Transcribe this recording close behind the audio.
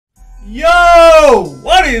Yo,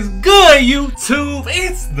 what is good, YouTube?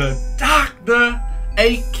 It's the DOCTA,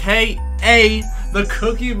 aka the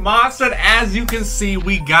Cookie Monster. And as you can see,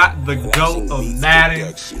 we got the GOAT of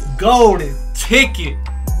Madden, golden ticket,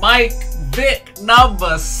 Mike Vick,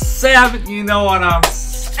 number 7. You know what I'm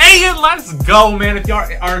saying? Let's go, man. If y'all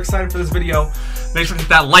are excited for this video, make sure to hit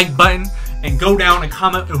that like button and go down and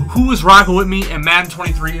comment who is rocking with me in Madden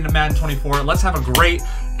 23 into Madden 24. Let's have a great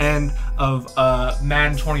end of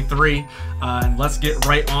Madden 23 and let's get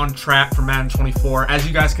right on track for Madden 24. As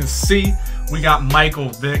you guys can see, we got Michael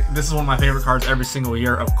Vick. This is one of my favorite cards every single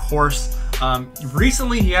year, of course.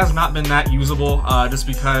 Recently he has not been that usable just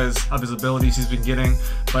because of his abilities he's been getting,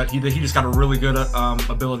 but he just got a really good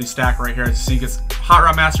ability stack right here. As you see, he gets Hot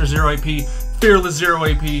Rod Master 0 AP, Fearless 0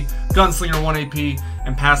 AP, Gunslinger 1 AP,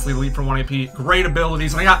 and Pass Lead Elite for 1 AP. Great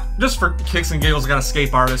abilities. And I got, just for kicks and giggles, I got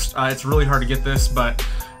Escape Artist. It's really hard to get this, but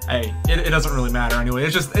hey, it doesn't really matter anyway.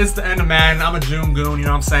 It's the end of Madden. I'm a June goon, you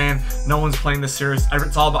know what I'm saying? No one's playing this series.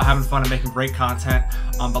 It's all about having fun and making great content.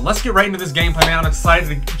 But let's get right into this gameplay, man. I'm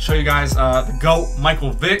excited to show you guys the GOAT,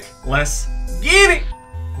 Michael Vick. Let's get it.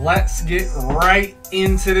 Let's get right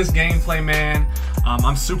into this gameplay, man.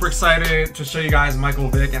 I'm super excited to show you guys Michael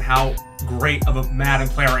Vick and how great of a Madden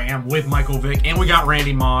player I am with Michael Vick. And we got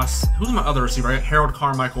Randy Moss. Who's my other receiver? Harold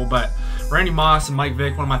Carmichael, but Randy Moss and Mike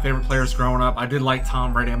Vick, one of my favorite players growing up. I did like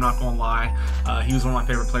Tom Brady, I'm not gonna lie. He was one of my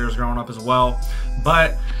favorite players growing up as well.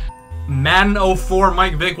 But Madden 04,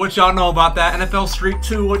 Mike Vick, what y'all know about that? NFL Street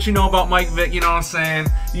 2, what you know about Mike Vick, you know what I'm saying?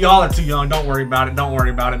 Y'all are too young, don't worry about it, don't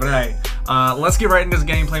worry about it. But hey, let's get right into this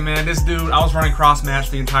gameplay, man. This dude, I was running cross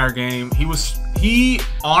match the entire game.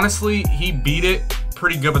 Honestly, he beat it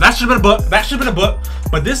pretty good, but that should have been a book. That should have been a book.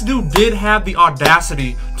 But this dude did have the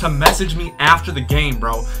audacity to message me after the game,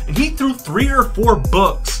 bro. And he threw 3 or 4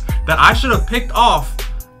 books that I should have picked off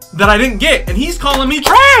that I didn't get. And he's calling me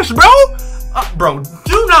trash, bro. Bro,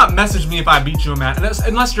 do not message me if I beat you in Madden,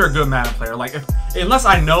 unless you're a good Madden player. Like, unless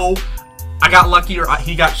I know I got lucky or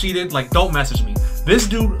he got cheated, like, don't message me. This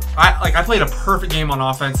dude, I played a perfect game on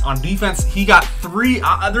offense. On defense, he got 3.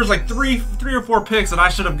 There's like three or 4 picks that I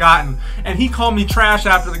should have gotten, and he called me trash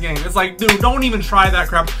after the game. It's like, dude, don't even try that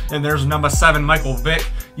crap. And there's number 7, Michael Vick,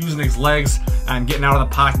 using his legs and getting out of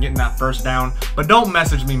the pocket, getting that first down. But don't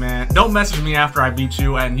message me, man. Don't message me after I beat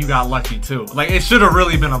you and you got lucky too. Like, it should have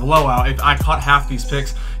really been a blowout if I caught half these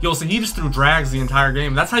picks. You'll see he just threw drags the entire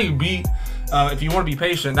game. That's how you beat. If you want to be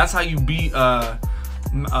patient, that's how you beat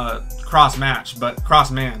cross man.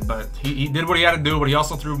 But he did what he had to do, but he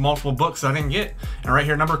also threw multiple books that I didn't get. And right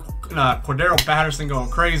here, Cordero Patterson going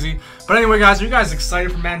crazy. But anyway, guys, are you guys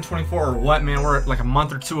excited for Madden 24 or what, man? We're like a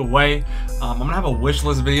month or 2 away. I'm gonna have a wish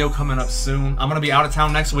list video coming up soon. I'm gonna be out of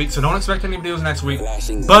town next week, so don't expect any videos next week.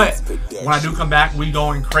 But when I do come back, we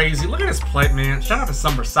going crazy. Look at this plate, man. Shout out to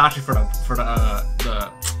some Versace for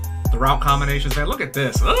the route combinations, man. Look at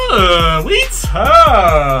this. We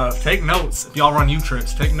tough. Take notes. If y'all run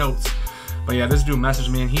U-trips, take notes. But yeah, this dude messaged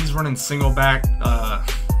me, and he's running single back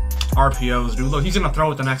RPOs, dude. Look, he's gonna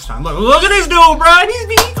throw it the next time. Look at this dude, bro.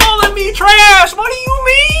 He's calling me trash. What do you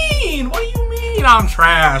mean? What do you mean I'm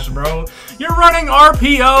trash, bro? You're running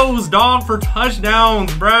RPOs, dog, for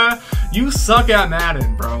touchdowns, bro. You suck at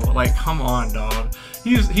Madden, bro. Like, come on, dog.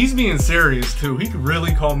 He's being serious too. He could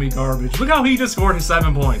really call me garbage. Look how he just scored his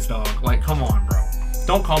 7 points, dog. Like, come on, bro.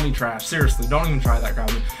 Don't call me trash. Seriously, don't even try that,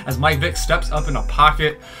 crowd. As Mike Vick steps up in a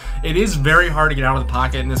pocket, it is very hard to get out of the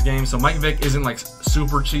pocket in this game. So Mike Vick isn't like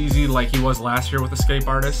super cheesy like he was last year with Escape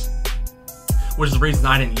Artist, which is the reason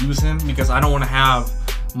I didn't use him, because I don't want to have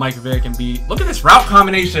Mike Vick and be. Look at this route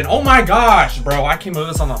combination. Oh my gosh, bro. I came up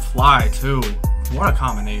with this on the fly too. What a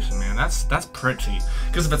combination, man. That's pretty.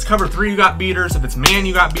 Because if it's cover 3, you got beaters. If it's man,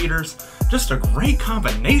 you got beaters. Just a great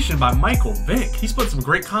combination by Michael Vick. He's put some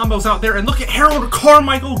great combos out there. And look at Harold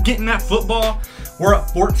Carmichael getting that football. We're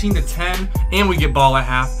up 14-10, and we get ball at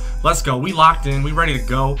half. Let's go. We locked in. We ready to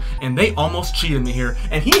go. And they almost cheated me here.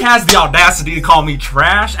 And he has the audacity to call me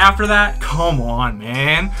trash after that. Come on,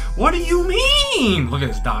 man. What do you mean? Look at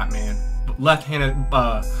this dot, man. Left-handed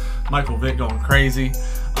Michael Vick going crazy.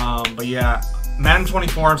 But yeah, Madden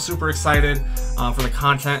 24, I'm super excited for the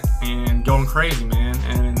content and going crazy, man.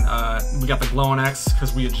 And we got the glowing X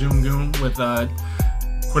because we a June goon with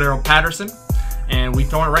Cordero Patterson. And we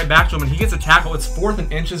throw it right back to him, and he gets a tackle. It's 4th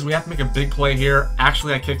and inches. We have to make a big play here.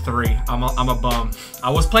 Actually, I kicked 3. I'm a bum. I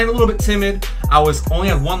was playing a little bit timid. I only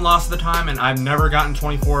had 1 loss at the time, and I've never gotten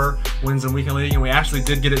 24 wins in weekend league, and we actually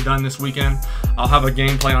did get it done this weekend. I'll have a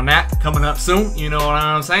gameplay on that coming up soon. You know what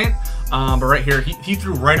I'm saying? But right here, he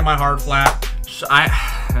threw right in my hard flat.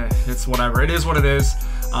 It's whatever. It is what it is.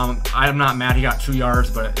 I'm not mad he got 2 yards,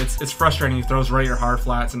 but it's frustrating. He throws right at your hard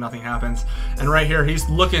flats and nothing happens. And right here, he's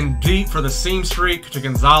looking deep for the seam streak to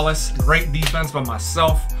Gonzalez. Great defense by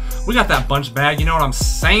myself. We got that bunch bag, you know what I'm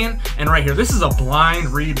saying? And right here, this is a blind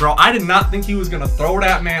read, bro. I did not think he was gonna throw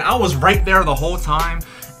that, man. I was right there the whole time,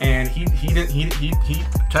 and he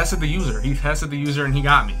tested the user. He tested the user, and he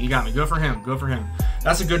got me. He got me. Good for him. Good for him.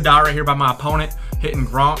 That's a good dot right here by my opponent, hitting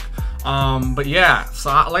Gronk. But yeah, so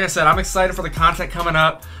like I said, I'm excited for the content coming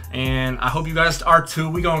up, and I hope you guys are too.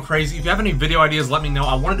 We going crazy. If you have any video ideas, let me know.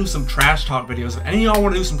 I want to do some trash talk videos. If any of y'all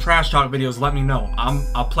want to do some trash talk videos, let me know.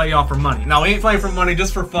 I'll play y'all for money. Now, we ain't playing for money,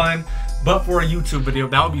 just for fun, but for a YouTube video.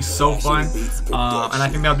 That would be so fun, and I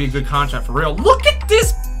think that would be good content for real. Look at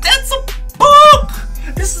this. That's a book.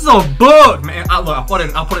 This is a book, man. I'll put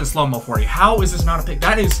it in slow-mo for you. How is this not a pick?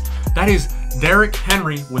 That is Derrick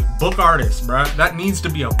Henry with book artists, bruh. That needs to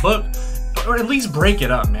be a book, or at least break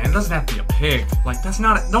it up, man. It doesn't have to be a pick. Like, that's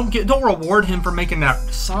not. Don't reward him for making that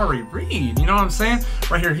sorry read. You know what I'm saying?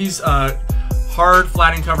 Right here, he's hard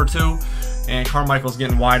flatting cover 2, and Carmichael's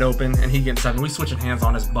getting wide open, and he getting 7. We switching hands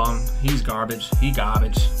on his bum. He's garbage. He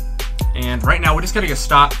garbage. And right now, we just gotta get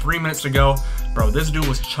stopped. 3 minutes to go. Bro, this dude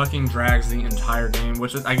was chucking drags the entire game,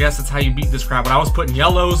 which is, I guess that's how you beat this crowd. But I was putting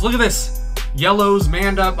yellows. Look at this. Yellows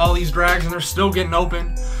manned up all these drags, and they're still getting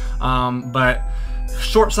open. But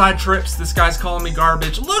short side trips, this guy's calling me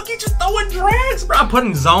garbage. Look, he's just throwing drags, bro. I'm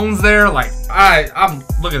putting zones there. Like, I'm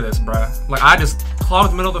look at this, bro. Like, I just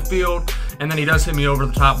clogged the middle of the field, and then he does hit me over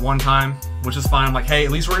the top one time, which is fine. I'm like, hey,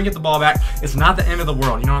 at least we're gonna get the ball back. It's not the end of the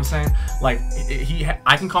world, you know what I'm saying? Like,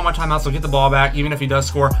 I can call my timeout, so get the ball back, even if he does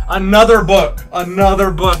score. Another book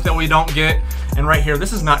that we don't get. And right here,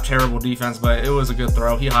 this is not terrible defense, but it was a good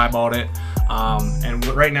throw. He highballed it. And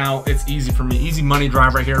right now, it's easy for me. Easy money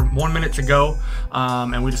drive right here. 1 minute to go,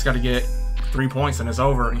 and we just got to get 3 points, and it's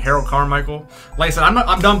over. And Harold Carmichael, like I said,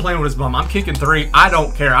 I'm done playing with his bum. I'm kicking 3. I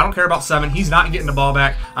don't care. I don't care about 7. He's not getting the ball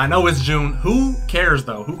back. I know it's June. Who cares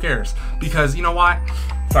though? Who cares? Because you know why?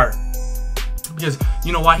 Sorry. Because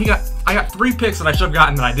you know why? I got 3 picks that I should have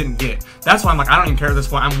gotten that I didn't get. That's why I'm like, I don't even care at this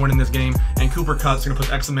point. I'm winning this game. And Cooper Kupp's gonna put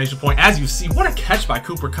the exclamation point. As you see, what a catch by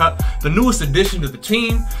Cooper Kupp, the newest addition to the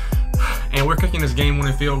team. And we're kicking this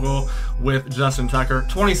game-winning field goal with Justin Tucker.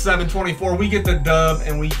 27-24, we get the dub,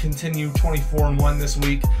 and we continue 24-1 this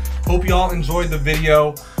week. Hope y'all enjoyed the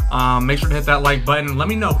video. Make sure to hit that like button. Let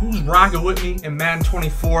me know who's rocking with me in Madden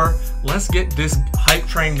 24. Let's get this hype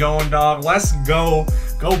train going, dog. Let's go.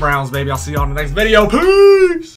 Go Browns, baby. I'll see y'all in the next video. Peace!